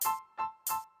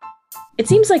It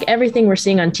seems like everything we're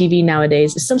seeing on TV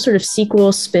nowadays is some sort of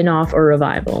sequel, spin-off, or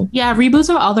revival. Yeah,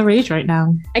 reboots are all the rage right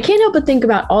now. I can't help but think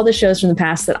about all the shows from the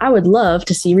past that I would love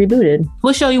to see rebooted.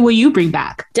 What show will you bring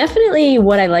back? Definitely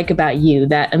What I Like About You,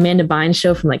 that Amanda Bynes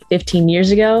show from like 15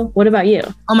 years ago. What about you?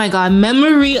 Oh my God,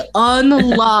 memory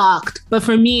unlocked. But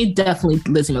for me, definitely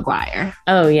Lizzie McGuire.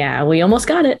 Oh yeah, we almost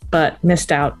got it, but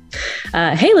missed out.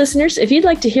 Hey listeners, if you'd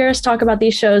like to hear us talk about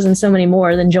these shows and so many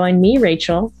more, then join me,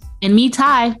 Rachel. And me,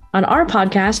 Ty. On our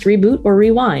podcast, Reboot or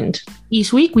Rewind.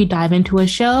 Each week, we dive into a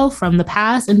show from the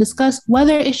past and discuss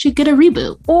whether it should get a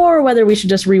reboot. Or whether we should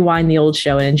just rewind the old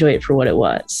show and enjoy it for what it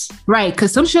was. Right,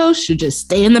 because some shows should just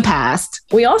stay in the past.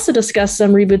 We also discuss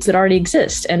some reboots that already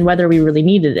exist and whether we really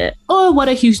needed it. Or what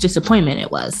a huge disappointment it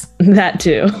was. That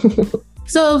too.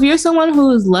 So if you're someone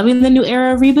who is loving the new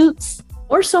era of reboots,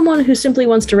 or someone who simply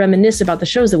wants to reminisce about the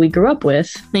shows that we grew up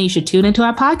with, then you should tune into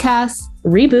our podcast,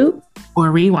 Reboot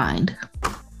or Rewind.